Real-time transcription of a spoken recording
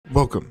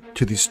Welcome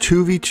to this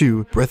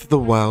 2v2 Breath of the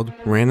Wild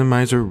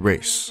randomizer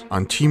race.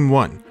 On team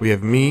 1, we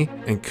have me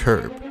and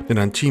Kirb. Then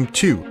on team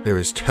 2, there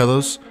is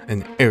Tel0s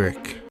and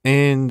Erik.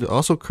 And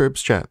also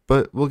Kirb's chat,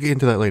 but we'll get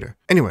into that later.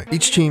 Anyway,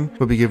 each team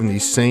will be given the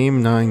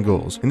same 9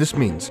 goals, and this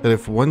means that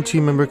if one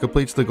team member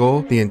completes the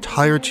goal, the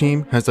entire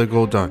team has that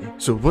goal done.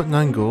 So what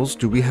 9 goals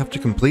do we have to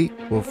complete?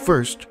 Well,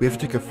 first, we have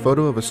to take a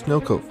photo of a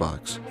snowcoat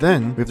fox.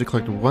 Then, we have to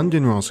collect 1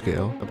 dinner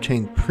scale,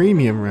 obtain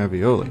premium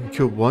ravioli,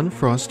 kill 1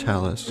 frost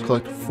talus,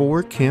 collect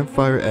 4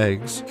 campfire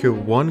eggs, kill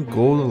 1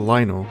 gold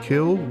lino,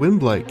 kill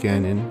windblight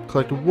ganon,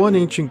 collect 1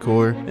 ancient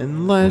core,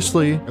 and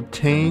lastly,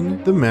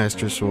 obtain the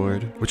master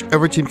sword.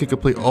 Whichever team can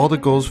complete all the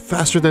goals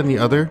faster than the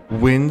other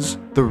wins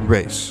the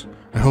race.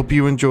 I hope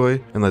you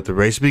enjoy and let the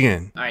race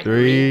begin. Right,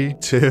 3,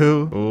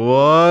 2,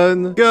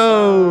 1,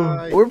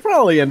 go! We'll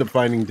probably end up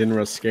finding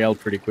Dinra's scale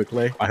pretty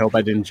quickly. I hope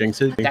I didn't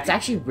jinx it. That's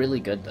actually really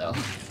good though.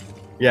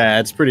 Yeah,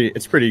 it's pretty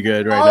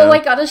good right now. Oh,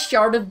 I got a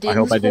shard of Din's I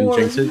hope I didn't sword.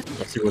 jinx it.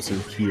 Let's see what's in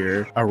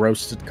here. A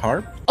roasted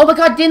carp. Oh my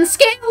god, Din's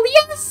scale,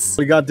 yes!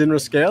 We got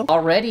Dinra's scale.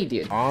 Already,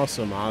 dude.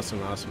 Awesome. I'll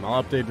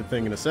update the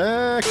thing in a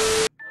sec.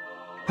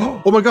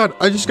 Oh my god,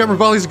 I just got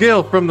Rivali's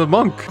Gale from the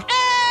monk!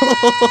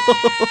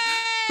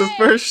 The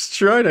first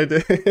shrine I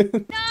did.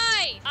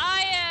 Nice!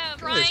 I am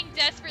trying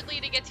desperately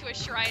to get to a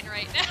shrine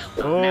right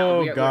now.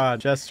 Oh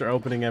god, chests are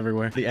opening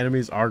everywhere. The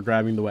enemies are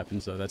grabbing the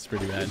weapons though, that's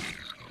pretty bad.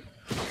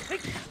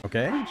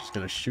 Okay, just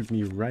gonna shoot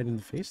me right in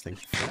the face.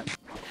 Thank you for that.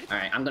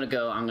 Alright, I'm gonna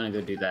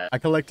go do that. I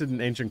collected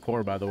an ancient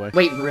core, by the way.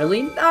 Wait,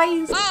 really?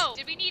 Nice! Oh,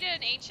 did we need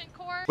an ancient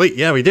core? Wait,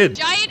 yeah, we did.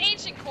 Giant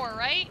ancient core,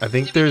 right? I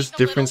think Did we there's need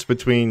the difference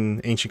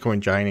between ancient core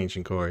and giant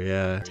ancient core,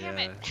 yeah. Damn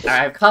it.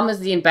 I've come as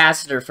the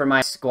ambassador for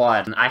my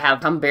squad, and I have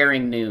come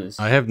bearing news.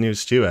 I have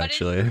news too,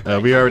 actually.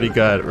 We already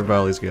got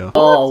Rivali's Gale.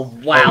 Oh,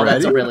 wow,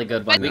 that's a Already? really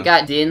good one. We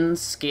got Din's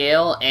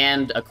scale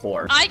and a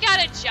core. I got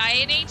a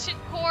giant ancient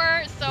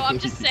core, so I'm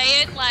just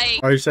saying, like...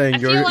 Are you saying I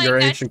feel your like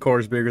that's- ancient core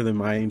is bigger than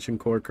my ancient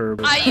core,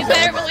 Kirb? You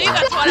better believe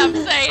that's what I'm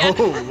saying.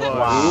 Oh,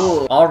 wow.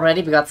 Ooh,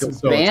 already we got some Feel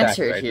so attacked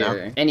banter right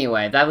here. now.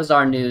 Anyway, that was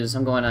our news.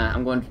 I'm going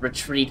to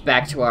retreat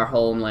back to our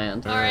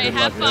homeland. Alright, Good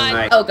have luck, fun.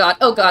 Alright. Oh god,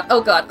 oh god,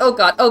 oh god, oh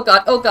god, oh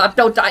god, oh god,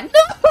 don't die.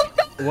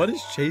 No! What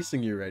is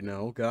chasing you right now?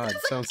 Oh god,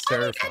 sounds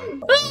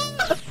terrifying.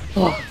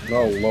 Oh,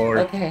 Oh lord.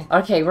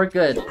 okay, we're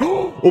good.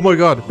 Oh my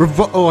god.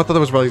 Oh, I thought that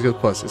was Rivali's Gale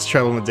Plus. It's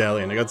Travel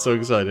Medallion. I got so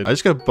excited. I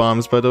just got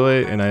bombs, by the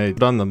way, and I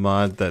put on the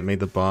mod that made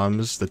the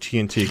bombs, the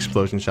TNT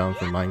explosion challenge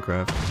from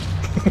Minecraft.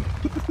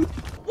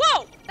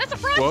 Whoa! That's a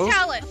frost Whoa.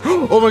 talus!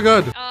 Oh my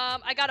god.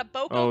 I got a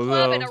boko Oh,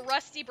 club no. and a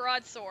rusty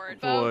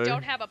broadsword. Boy.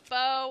 Don't have a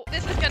bow.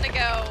 This is gonna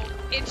go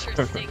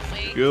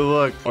interestingly. Good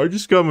luck. I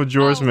just got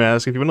Majora's Oh.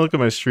 Mask. If you want to look at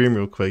my stream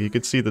real quick, you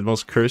can see the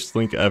most cursed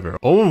Link ever.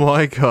 Oh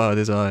my god,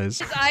 his eyes.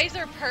 His eyes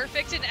are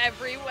perfect in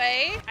every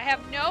way. I have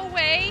no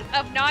way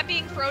of not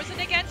being frozen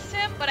against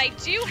him, but I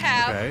do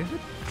have Okay.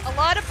 a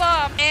lot of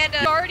bomb and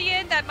a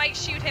guardian that might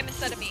shoot him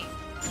instead of me.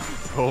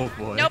 Oh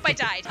boy. Nope, I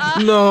died.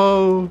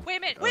 No. Wait a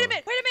minute, wait a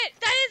minute, wait a minute.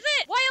 That is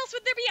it. Why else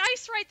would there be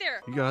ice right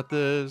there? You got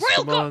this. Royal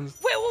Come guard. on. Wait,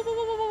 whoa, whoa,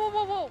 whoa, whoa,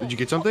 whoa, whoa, whoa. Did you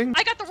get something?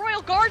 I got the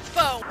royal guard's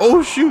bow.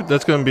 Oh shoot,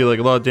 that's gonna be like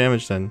a lot of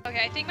damage then.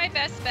 Okay, I think my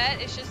best bet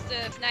is just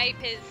to snipe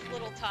his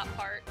little top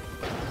part.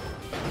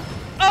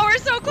 Oh, we're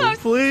so close.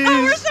 please.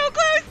 Oh, we're so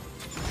close.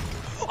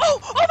 Oh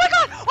my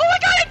god. Oh my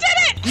god, I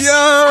did it.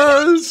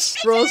 Yes!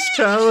 Frost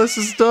Talus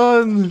is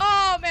done.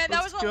 Oh man,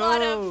 that was Let's a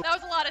lot of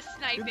go.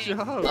 sniping. Good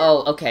job.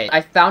 Oh, okay.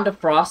 I found a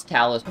frost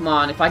talus. Come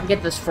on, if I can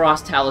get this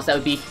frost talus, that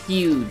would be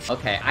huge.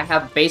 Okay, I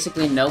have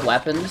basically no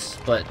weapons,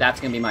 but that's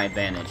gonna be my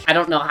advantage. I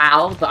don't know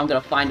how, but I'm gonna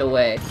find a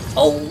way.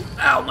 Oh,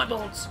 ow, my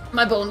bones.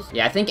 My bones.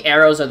 Yeah, I think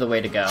arrows are the way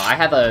to go. I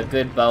have a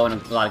good bow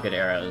and a lot of good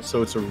arrows.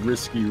 So it's a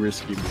risky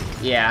move.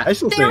 Yeah. I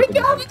still There we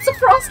think go. It's a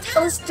frost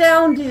talus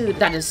down, dude.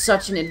 That is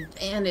such an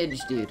advantage,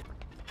 dude.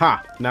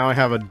 Ha! Now I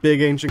have a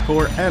big ancient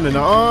core and an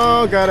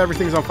oh god,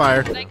 everything's on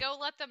fire. Should I go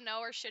let them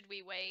know or should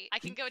we wait? I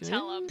can go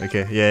tell them.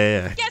 Okay,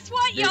 yeah. Guess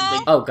what,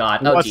 y'all? Oh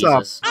god. Oh What's up?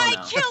 Jesus. Oh, I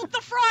no. killed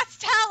the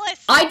frost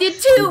talus. I did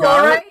too, You got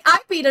alright? I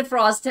beat a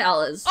frost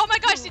talus. Oh my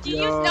gosh, did you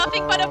use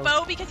nothing but a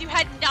bow because you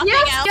had nothing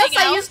Yes, else?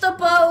 I used a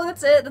bow.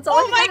 That's it. That's all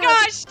Oh I my have.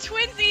 gosh,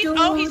 twinsies! Dude,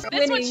 Oh, this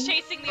winning. one's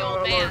chasing the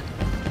old man.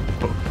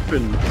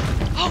 Open.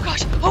 Oh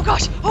gosh, oh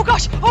gosh, oh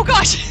gosh, oh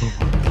gosh!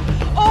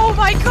 Oh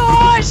my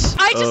gosh!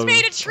 I just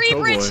made a tree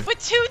oh bridge boy. with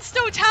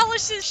tombstone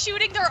taluses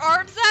shooting their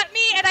arms at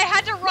me, and I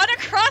had to run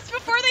across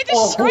before they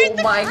destroyed Oh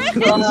the my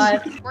bridge!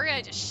 god. We're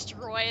gonna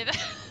destroy them.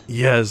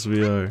 Yes,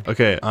 we are.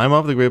 Okay, I'm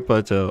off the Great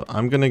Plateau.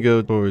 I'm gonna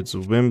go towards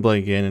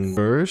Windblight Ganon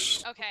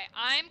first. Okay,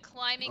 I'm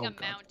climbing a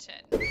God.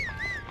 mountain.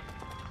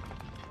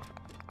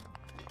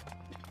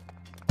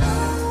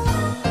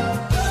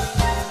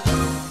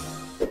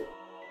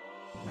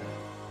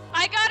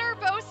 I got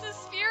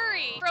Urbosa's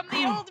Fury from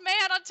the old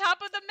man on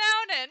top of the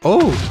mountain.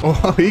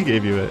 Oh, he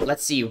gave you it.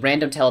 Let's see,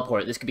 random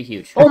teleport. This could be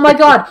huge. Oh my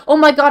god! Oh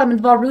my god, I'm in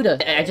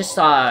Varuda! I just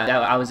saw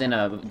that I was in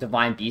a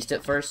Divine Beast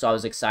at first, so I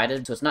was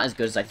excited. So it's not as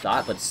good as I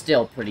thought, but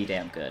still pretty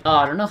damn good. Oh,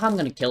 I don't know how I'm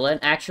gonna kill it,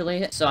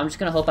 actually. So I'm just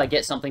gonna hope I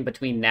get something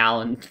between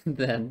now and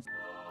then.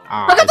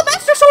 I got the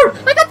Master Sword!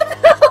 I got the...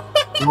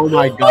 Oh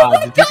my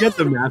god, did you get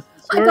the master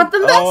sword? I got the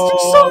master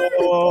sword!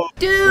 We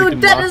Dude, can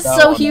that knock is that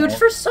so one huge out.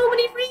 for so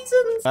many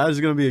reasons! That is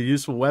going to be a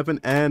useful weapon,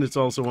 and it's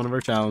also one of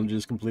our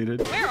challenges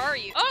completed. Where are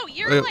you? Oh,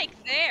 you're like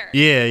there.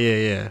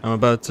 Yeah. I'm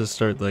about to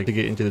start like to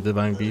get into the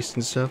divine beast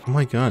and stuff. Oh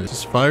my god,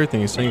 this fire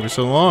thing is staying for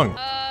so long.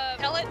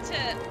 Tell it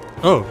to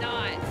Oh,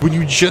 not. when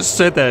you just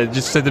said that, it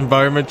just said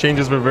environment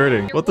changes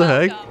reverting. You're What the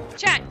heck? welcome.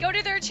 Chat, go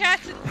to their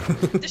chats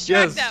and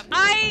distract Yes. them.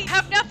 I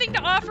have nothing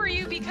to offer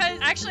you because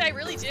actually I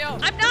really do.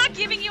 I'm not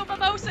giving you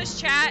mimosas,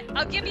 chat.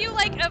 I'll give you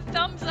like a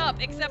thumbs up,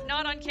 except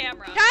not on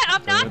camera. Chat,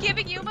 I'm not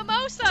giving you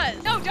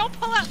mimosas. No, don't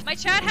pull up. My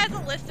chat has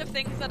a list of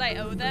things that I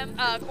owe them,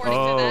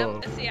 according to them.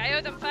 Let's see, I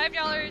owe them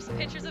 $5,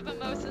 pictures of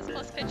mimosas,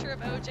 plus picture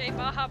of OJ,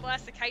 Baja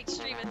Blast, the kite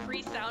stream, and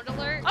free sound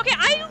alert. Okay,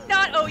 I do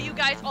not owe you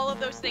guys all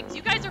of those things.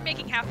 You guys are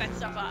making half that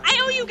stuff up. I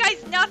owe you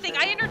guys nothing.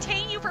 I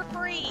entertain you for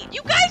free.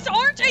 You guys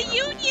aren't a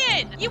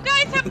union. You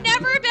guys have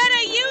never been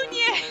a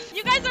union.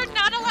 You guys are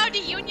not allowed to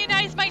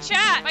unionize my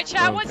chat. My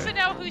chat wants to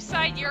know whose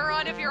side you're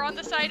on, if you're on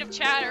the side of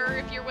chat or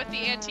if you're with the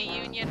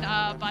anti-union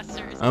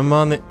busters. I'm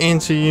on the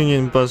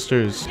anti-union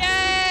busters.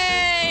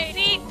 Yay!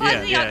 See,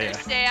 Fuzzy yeah.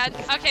 understands.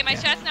 Okay, my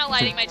chat's now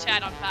lighting my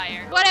chat on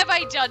fire. What have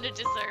I done to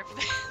deserve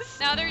this?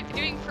 Now they're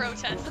doing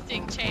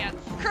protesting chants.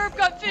 Kirb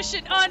got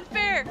fishing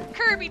unfair.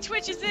 Kirby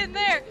Twitch is in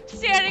there,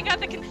 standing at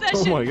the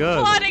concession, Oh my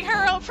God. plotting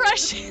her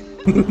oppression.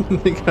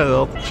 They got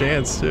all the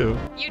chance too.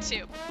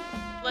 YouTube,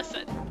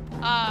 listen.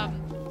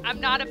 I'm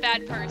not a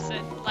bad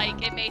person.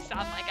 Like, it may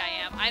sound like I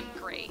am. I'm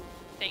great.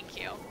 Thank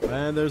you.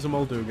 And there's a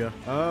Molduga.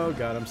 Oh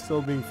god, I'm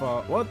still being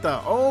fought. What the?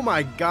 Oh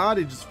my god,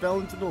 it just fell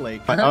into the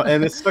lake.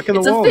 And it's stuck in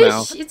the wall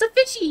now. It's a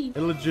fishy!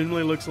 It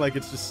legitimately looks like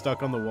it's just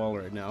stuck on the wall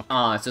right now.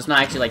 Oh, so it's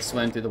not actually like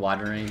swimming through the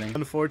water or anything.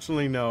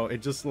 Unfortunately, no.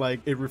 It just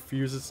like, it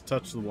refuses to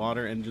touch the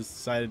water and just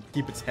decided to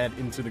keep its head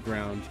into the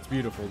ground. It's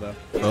beautiful though.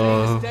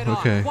 Oh,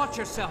 okay.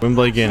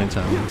 Wimbley Gannon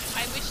time.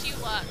 I wish you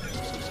luck.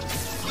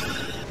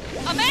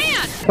 A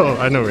man! Oh,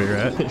 I know where you're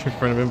at. You're in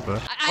front of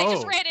Impa. I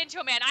just ran into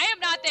a man. I am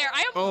not there.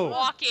 I am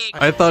walking.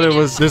 I thought it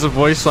was, there's a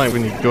voice line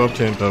when you go up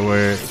to Impa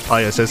where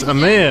Aya says, a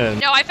man!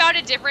 No, I found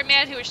a different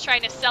man who was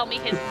trying to sell me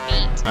his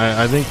meat.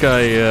 I think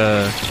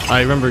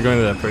I remember going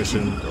to that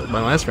person,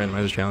 my last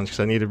randomizer challenge, because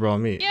I needed raw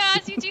meat. Yeah,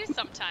 as you do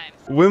sometimes.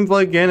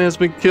 Wimbley Gannon has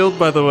been killed,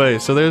 by the way,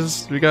 so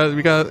there's,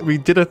 we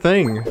did a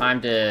thing.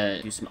 Time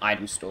to do some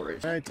item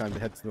storage. Alright, time to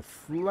head to the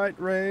flight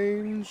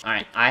range.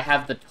 Alright, I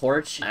have the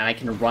torch, and I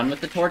can run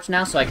with the torch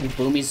now, so I can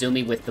boomy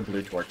zoomy with the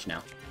blue torch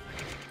now.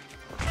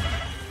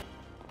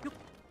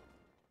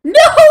 No,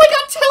 I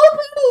got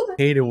teleported!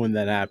 Hate it when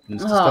that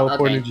happens. Oh,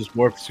 Teleporting okay. just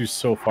warps you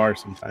so far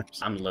sometimes.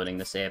 I'm loading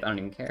the save, I don't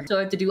even care. So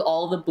I have to do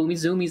all the boomy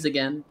zoomies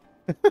again.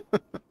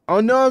 Oh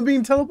no, I'm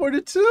being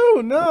teleported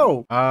too!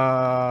 No!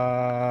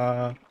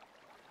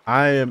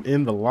 I am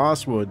in the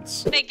Lost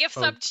Woods. They gift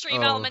sub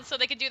stream elements so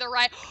they can do the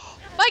right.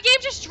 My game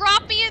just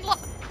dropped me in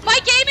my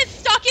game is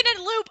stuck in a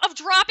loop of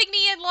dropping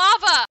me in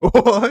lava!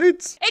 What?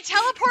 It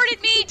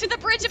teleported me to the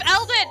Bridge of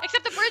Eldon!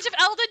 Except the Bridge of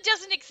Eldon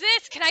doesn't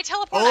exist! Can I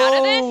teleport out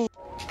of this?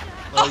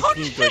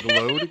 Can you like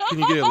load? Can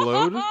you get it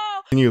load?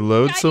 Can you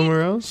load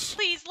somewhere else?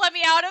 Please let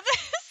me out of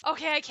this!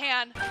 Okay, I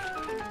can.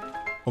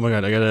 Oh my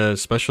god, I got a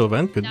special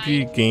event. Could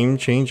be Nice. game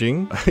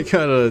changing. I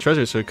got a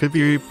treasure, so it could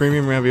be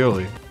premium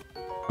ravioli.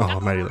 Oh,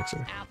 That's mighty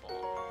elixir. Apple.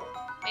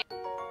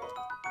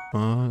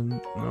 No,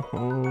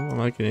 I'm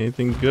not getting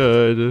anything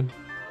good.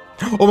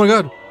 Oh my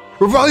god!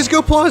 Rivali's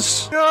Go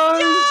Plus!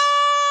 Yes!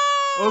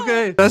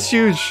 Okay, that's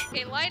huge.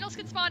 Okay, Lionels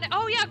can spawn.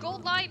 Oh yeah,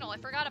 Gold Lionel. I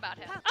forgot about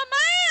him.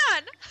 A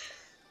man!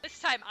 This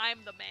time I'm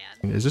the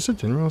man. Is this a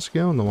dinner roll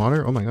scale in the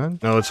water? Oh my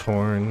god. No, it's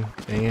horn.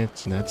 Dang it.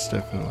 That's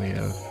definitely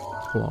a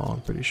flaw,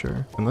 I'm pretty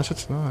sure. Unless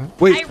it's not.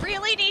 Wait, I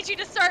really need you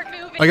to start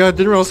moving. I got a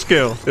dinner roll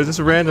scale. Is this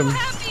random?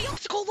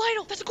 That's a Gold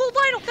Lionel. That's a Gold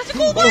Lionel. That's a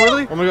Gold Oh Lionel.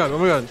 really? Oh my god, oh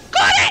my god.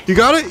 Got it! You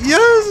got it?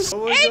 Yes!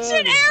 Oh my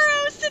Ancient God.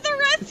 arrows to the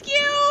rescue!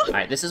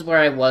 Alright, this is where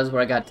I was,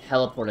 where I got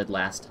teleported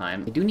last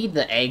time. I do need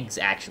the eggs,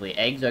 actually.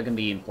 Eggs are gonna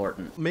be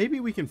important. Maybe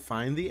we can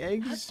find the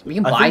eggs? We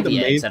can I buy think the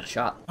eggs main- at a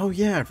shop. Oh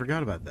yeah, I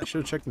forgot about that. I should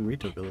have checked in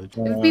Rito Village.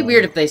 It would be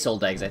weird if they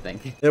sold eggs, I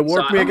think. It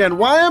warped So me I'm- again.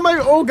 Why am I?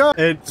 Oh god!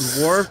 It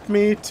warped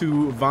me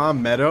to Va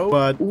Meadow,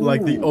 but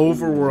like the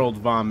overworld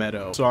Va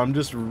Meadow. So I'm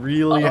just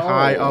really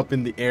high up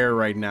in the air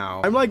right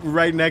now. I'm like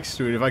right next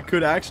to it. If I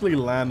could actually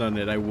land on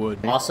it, I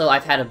would. Also,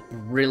 I've had a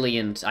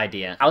brilliant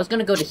idea. I was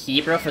gonna go to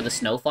Hebra for the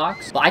Snow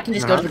Fox, but I can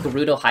just go to the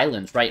Gerudo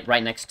Highlands,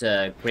 right next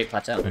to Great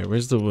Plateau. Alright,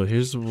 where's the wood?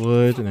 Here's the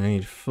wood, and I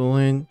need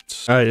flint.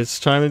 Alright, it's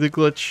time to do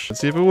glitch.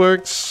 Let's see if it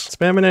works.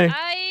 Spam an A.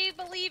 I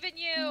believe in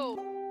you.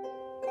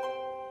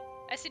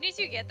 As soon as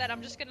you get that,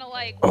 I'm just gonna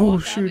like. Oh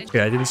walk up shoot. and- Okay,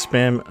 I didn't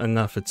spam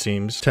enough, it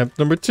seems. Attempt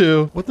number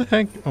 2. What the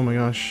heck? Oh my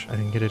gosh, I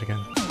didn't get it again.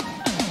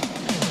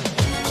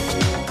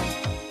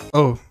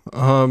 Oh,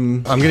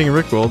 I'm getting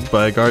rickrolled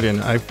by a guardian.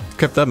 I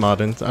kept that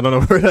mod in. I don't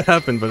know where that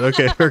happened, but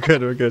okay, we're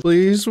good, we're good.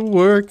 Please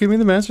work, give me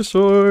the master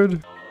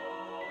sword.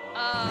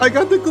 I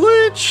got the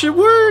glitch, it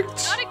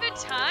worked! Not a good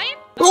time.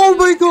 Oh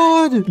my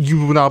god!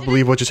 You will not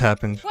believe what just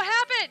happened. What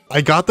happened?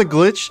 I got the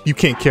glitch, you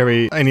can't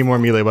carry any more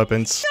melee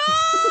weapons.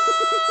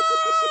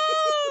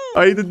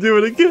 I need to do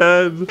it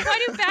again. Why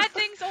do bad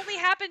things only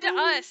happen to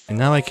us. And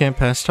now I can't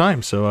pass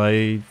time, so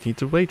I need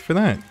to wait for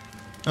that.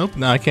 Oh,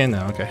 no, I can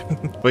now. Okay.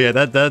 But yeah,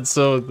 that's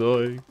so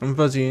annoying. I'm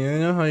fuzzy. You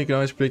know how you can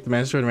always predict the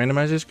master sword and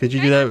randomizers? Could you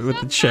do that with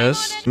the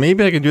chest?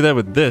 Maybe I can do that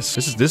with this.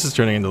 This is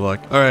turning into luck.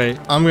 All right,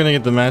 I'm gonna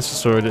get the master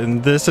sword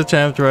in this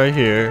attempt right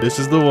here. This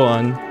is the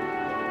one.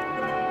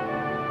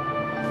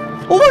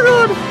 Oh my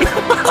god!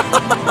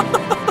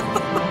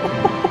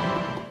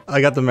 I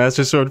got the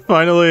master sword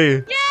finally,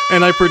 Yay!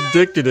 and I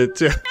predicted it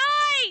too. Nice!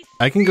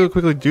 I can go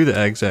quickly do the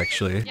eggs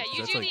actually. Yeah,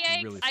 you do the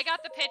eggs. I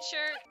got the picture.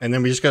 And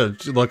then we just gotta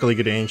luckily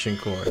get an ancient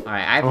core.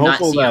 Alright, I have not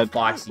seen a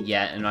fox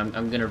yet, and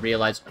I'm gonna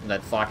realize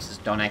that foxes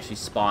don't actually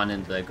spawn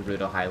in the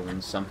Gerudo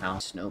Highlands somehow.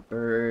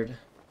 Snowbird,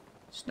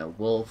 snow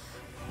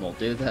wolf, will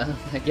do that,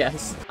 I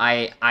guess.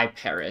 I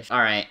perish.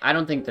 Alright, I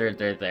don't think they're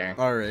there.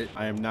 Alright,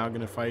 I am now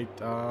gonna fight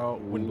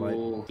Windlight.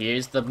 Ooh,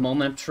 here's the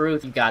moment of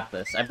truth. You got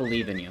this. I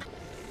believe in you.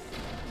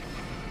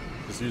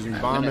 Just using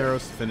bomb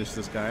arrows to finish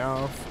this guy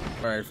off.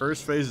 Alright,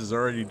 first phase is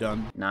already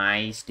done.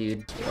 Nice,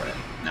 dude. Score it.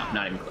 No,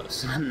 not even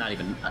close. I'm not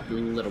even a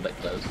little bit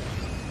close.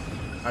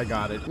 I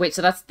got it. Wait,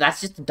 so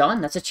that's just done?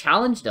 That's a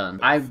challenge done.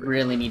 I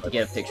really need to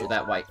get a picture of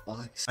that white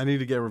fox. I need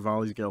to get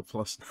Rivali's Gale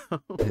Plus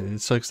now.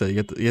 It sucks that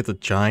you get the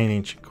giant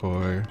ancient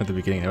core at the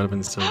beginning. That would have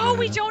been so Oh, good.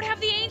 we don't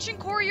have the ancient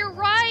core. You're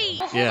right.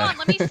 Well, hold Yeah. on.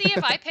 Let me see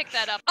if I pick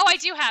that up. Oh, I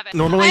do have it.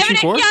 Normal I have ancient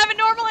an, core? Yeah, I have a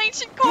normal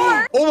ancient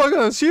core. Oh my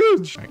god, it's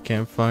huge! Alright,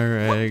 campfire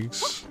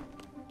eggs.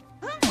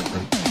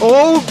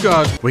 Oh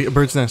god! Wait, a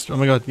bird's nest. Oh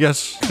my god,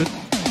 yes. Good.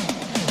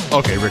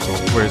 Okay,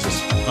 Rickroll. Where is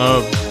this?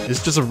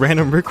 It's just a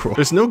random Rickroll.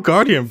 There's no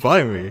guardian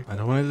by me. I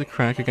don't want it to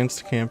crack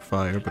against the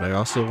campfire, but I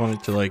also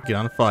wanted to like get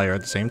on fire at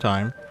the same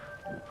time.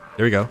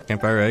 There we go.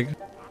 Campfire egg.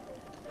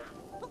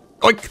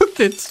 Oh, I cooked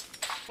it!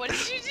 What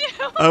did you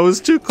do? I was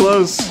too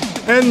close.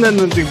 And then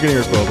the beginning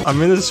Rickroll.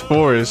 I'm in this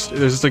forest.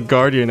 There's just a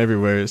guardian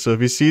everywhere, so if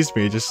he sees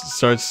me, he just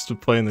starts to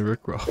play in the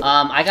Rickroll.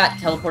 I got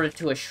teleported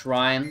to a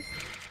shrine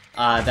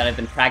that I've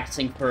been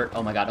practicing for.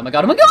 Oh my god! Oh my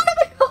god! Oh my god! Oh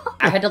my god!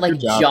 I had to like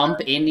jump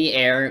in the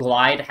air,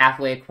 glide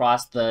halfway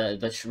across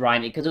the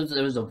shrine because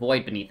there was a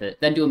void beneath it,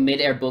 then do a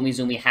mid-air boomy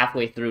zoomy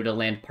halfway through to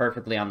land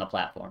perfectly on the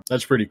platform.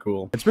 That's pretty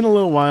cool. It's been a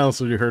little while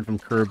since we heard from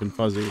Kirb and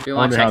Fuzzy. Do you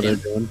want to check in?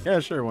 doing. Yeah,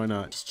 sure, why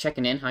not? Just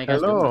checking in. How you guys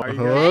Hello. doing?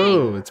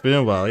 Hello, it's been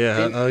a while.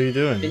 Yeah, how are you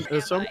doing?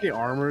 There's so many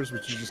armors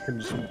which you just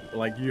can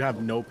like you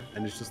have nope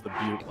and it's just the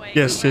beaut. Wait,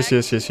 Yes.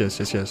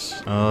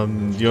 Oh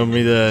Do you want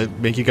me to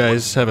make you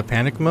guys have a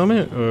panic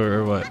moment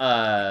or what?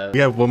 We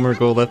have one more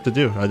goal left to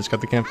do. I just got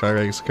the campfire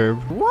eggs, Kirb.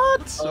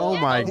 What? Oh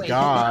my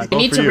god. We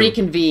need for to you.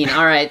 reconvene.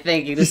 All right,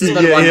 thank you. This has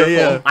been Yeah, wonderful.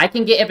 yeah. I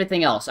can get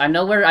everything else. I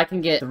know where I can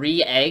get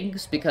 3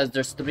 eggs because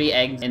there's 3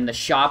 eggs in the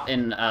shop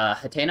in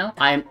Hateno.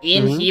 I am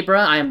in Hebra.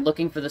 I am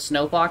looking for the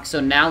snow fox.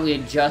 So now we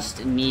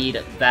just need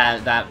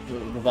that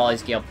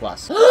Rivali's Gale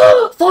Plus.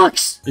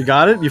 Fox! You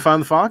got it? You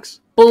found the fox?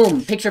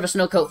 Boom! Picture of a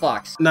snowcoat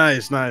fox.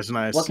 Nice.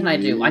 What can I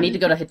do? I need to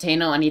go to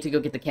Hateno. I need to go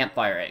get the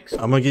campfire eggs.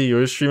 I'm gonna get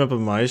your stream up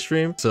on my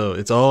stream, so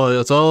it's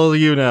all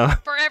you now.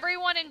 For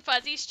everyone in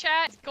Fuzzy's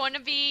chat, it's going to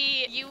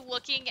be you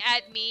looking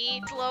at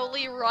me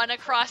slowly run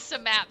across the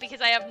map because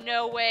I have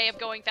no way of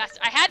going fast.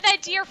 I had that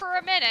deer for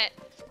a minute,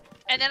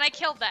 and then I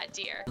killed that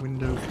deer.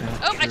 Window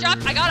Oh, I got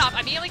off.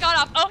 I immediately got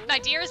off. Oh, my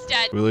deer is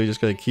dead. We really just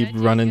gotta keep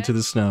Good, running good. to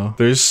the snow.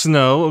 There's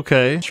snow,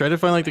 okay. Try to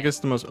find like I guess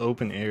the most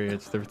open area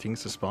for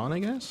things to spawn, I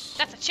guess.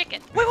 That's a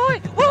chicken. Wait.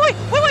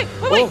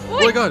 Oh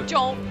my god.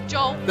 Don't.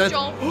 No.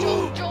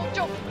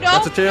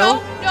 That's a tail?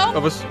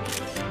 No.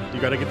 You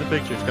gotta get the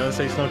pictures. Gotta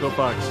say Snowcoat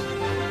Fox.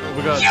 Oh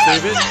my god,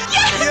 Yes! save it.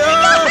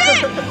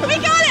 Yes! We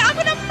got it! I'm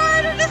gonna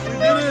murder this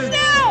moose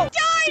now!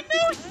 Die,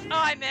 moose! Oh,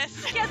 I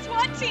missed. Guess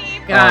what,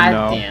 team? God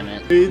no. damn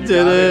it. We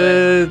did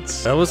it!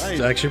 That was Nice.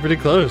 actually pretty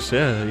close.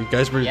 Yeah, you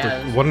guys were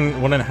Yeah. like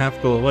one and a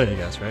half goal away, I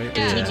guess, right?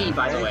 Yeah. GG,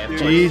 by the way. of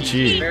course.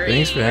 GG. Very,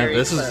 Thanks for having. very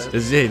This close.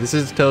 this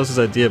is Tel0s'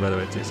 idea, by the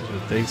way, too. So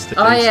thanks.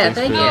 Oh, yeah, thanks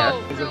thank for you. that.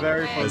 Oh, It's a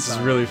very fun This is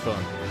time. really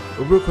fun.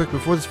 But real quick,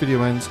 before this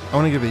video ends, I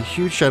want to give a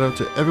huge shout out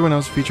to everyone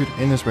else featured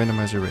in this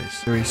randomizer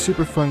race. They're a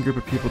super fun group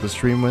of people to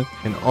stream with,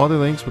 and all the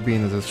links will be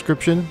in the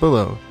description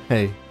below.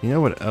 Hey, you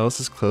know what else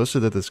is close to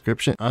the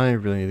description? I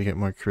really need to get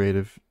more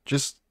creative.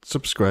 Just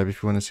subscribe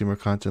if you want to see more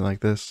content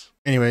like this.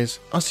 Anyways,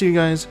 I'll see you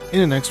guys in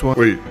the next one.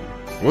 Wait,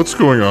 what's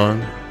going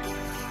on?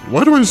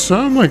 Why do I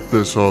sound like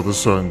this all of a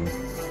sudden?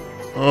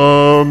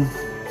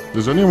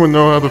 Does anyone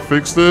know how to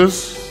fix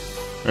this?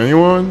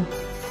 Anyone?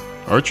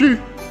 Archie?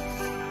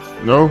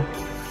 No?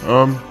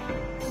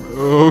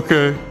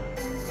 Okay.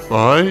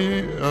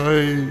 Bye,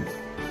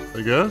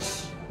 I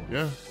guess?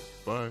 Yeah,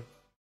 bye.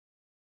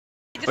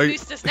 This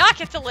moose does not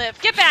get to live.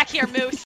 Get back here, moose.